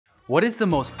What is the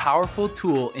most powerful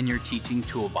tool in your teaching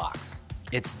toolbox?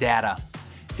 It's data.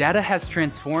 Data has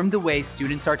transformed the way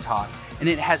students are taught, and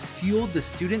it has fueled the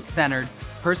student-centered,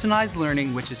 personalized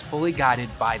learning which is fully guided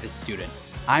by the student.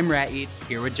 I'm Raeed,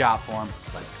 here with Jotform.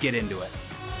 Let's get into it.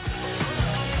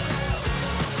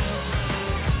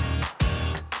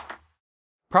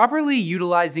 Properly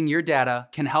utilizing your data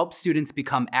can help students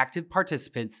become active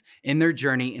participants in their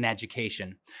journey in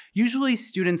education. Usually,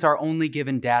 students are only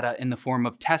given data in the form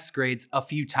of test grades a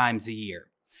few times a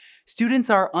year. Students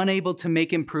are unable to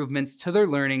make improvements to their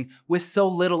learning with so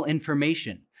little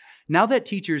information. Now that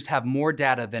teachers have more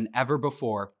data than ever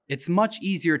before, it's much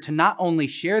easier to not only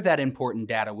share that important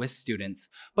data with students,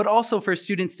 but also for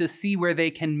students to see where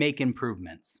they can make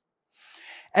improvements.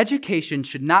 Education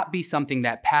should not be something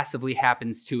that passively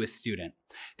happens to a student.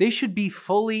 They should be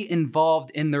fully involved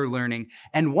in their learning,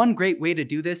 and one great way to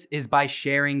do this is by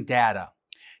sharing data.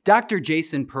 Dr.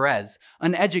 Jason Perez,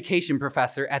 an education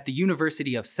professor at the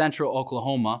University of Central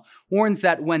Oklahoma, warns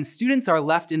that when students are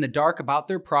left in the dark about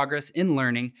their progress in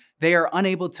learning, they are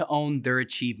unable to own their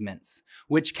achievements,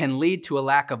 which can lead to a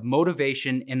lack of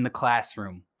motivation in the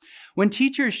classroom. When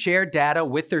teachers share data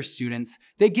with their students,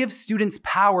 they give students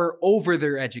power over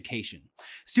their education.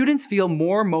 Students feel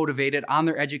more motivated on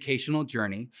their educational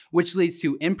journey, which leads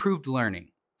to improved learning.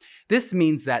 This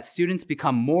means that students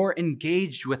become more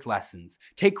engaged with lessons,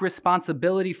 take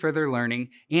responsibility for their learning,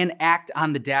 and act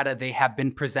on the data they have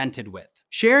been presented with.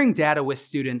 Sharing data with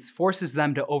students forces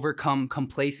them to overcome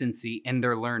complacency in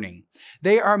their learning.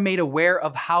 They are made aware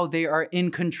of how they are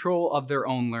in control of their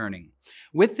own learning.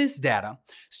 With this data,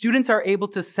 students are able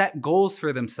to set goals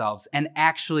for themselves and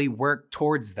actually work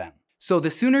towards them. So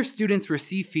the sooner students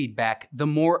receive feedback, the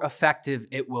more effective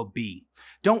it will be.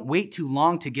 Don't wait too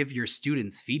long to give your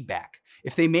students feedback.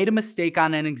 If they made a mistake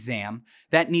on an exam,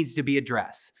 that needs to be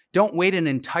addressed. Don't wait an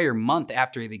entire month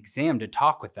after the exam to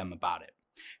talk with them about it.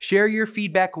 Share your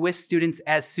feedback with students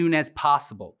as soon as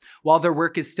possible, while their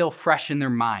work is still fresh in their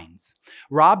minds.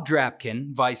 Rob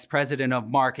Drapkin, Vice President of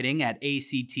Marketing at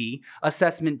ACT,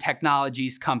 assessment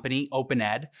technologies company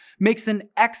OpenEd, makes an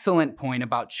excellent point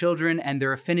about children and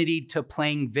their affinity to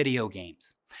playing video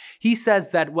games. He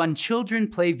says that when children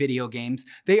play video games,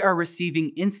 they are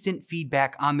receiving instant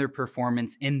feedback on their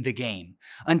performance in the game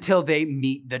until they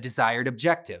meet the desired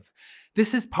objective.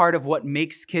 This is part of what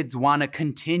makes kids want to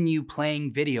continue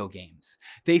playing video games.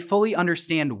 They fully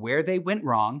understand where they went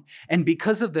wrong, and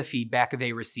because of the feedback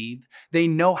they receive, they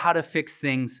know how to fix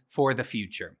things for the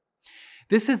future.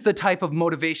 This is the type of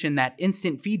motivation that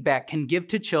instant feedback can give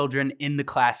to children in the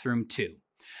classroom too.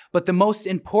 But the most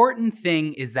important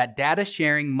thing is that data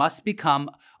sharing must become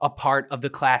a part of the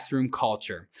classroom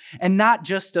culture, and not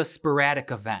just a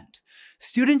sporadic event.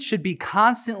 Students should be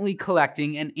constantly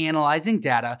collecting and analyzing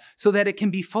data so that it can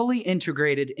be fully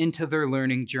integrated into their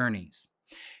learning journeys.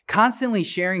 Constantly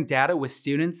sharing data with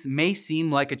students may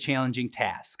seem like a challenging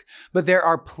task, but there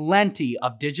are plenty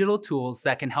of digital tools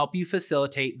that can help you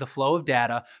facilitate the flow of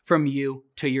data from you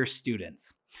to your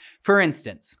students. For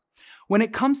instance, when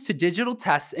it comes to digital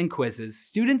tests and quizzes,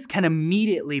 students can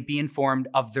immediately be informed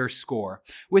of their score.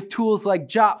 With tools like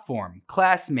Jotform,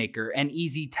 Classmaker, and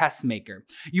Easy Test Maker,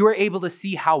 you are able to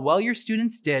see how well your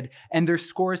students did, and their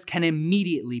scores can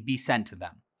immediately be sent to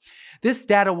them. This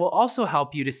data will also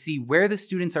help you to see where the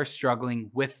students are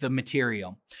struggling with the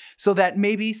material, so that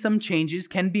maybe some changes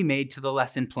can be made to the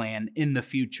lesson plan in the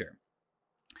future.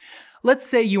 Let's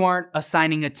say you aren't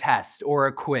assigning a test or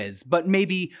a quiz, but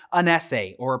maybe an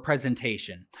essay or a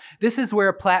presentation. This is where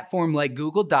a platform like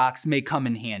Google Docs may come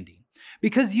in handy,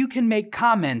 because you can make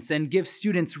comments and give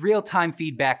students real-time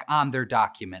feedback on their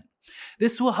document.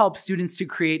 This will help students to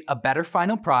create a better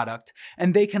final product,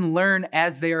 and they can learn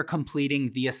as they are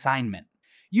completing the assignment.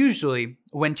 Usually,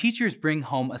 when teachers bring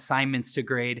home assignments to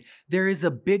grade, there is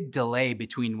a big delay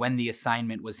between when the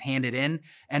assignment was handed in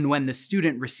and when the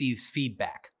student receives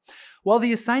feedback. While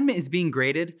the assignment is being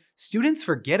graded, students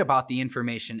forget about the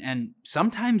information, and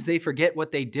sometimes they forget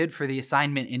what they did for the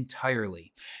assignment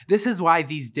entirely. This is why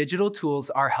these digital tools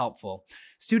are helpful.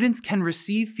 Students can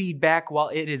receive feedback while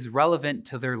it is relevant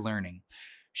to their learning.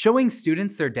 Showing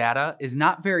students their data is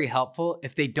not very helpful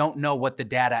if they don't know what the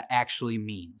data actually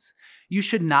means. You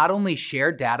should not only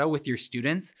share data with your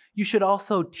students, you should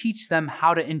also teach them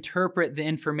how to interpret the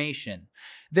information.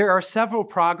 There are several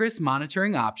progress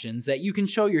monitoring options that you can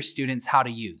show your students how to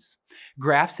use.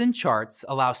 Graphs and charts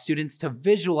allow students to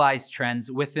visualize trends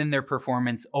within their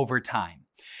performance over time.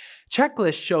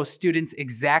 Checklists show students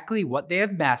exactly what they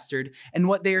have mastered and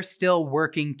what they are still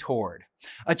working toward.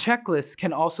 A checklist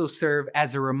can also serve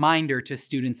as a reminder to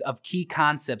students of key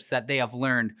concepts that they have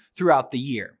learned throughout the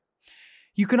year.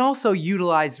 You can also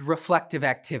utilize reflective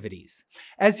activities.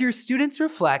 As your students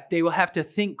reflect, they will have to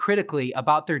think critically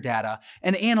about their data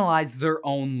and analyze their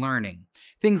own learning.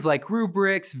 Things like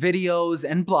rubrics, videos,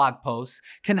 and blog posts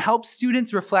can help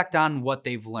students reflect on what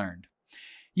they've learned.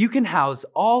 You can house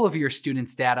all of your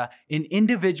students' data in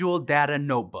individual data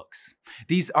notebooks.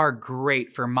 These are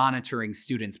great for monitoring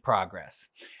students' progress.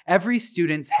 Every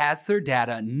student has their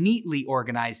data neatly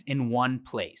organized in one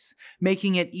place,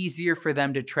 making it easier for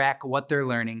them to track what they're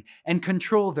learning and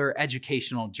control their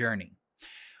educational journey.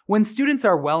 When students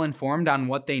are well informed on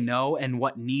what they know and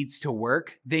what needs to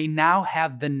work, they now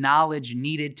have the knowledge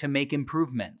needed to make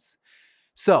improvements.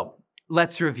 So,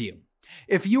 let's review.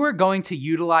 If you are going to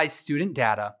utilize student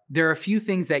data, there are a few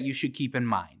things that you should keep in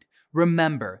mind.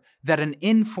 Remember that an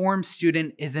informed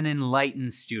student is an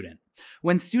enlightened student.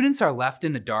 When students are left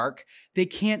in the dark, they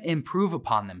can't improve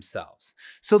upon themselves.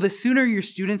 So the sooner your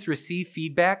students receive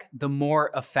feedback, the more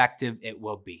effective it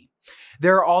will be.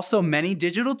 There are also many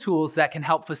digital tools that can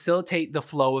help facilitate the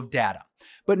flow of data.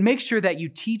 But make sure that you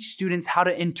teach students how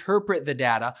to interpret the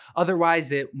data,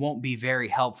 otherwise it won't be very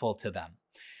helpful to them.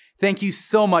 Thank you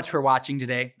so much for watching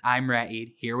today. I'm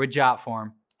Ra'id, here with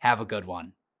Jotform. Have a good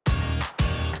one.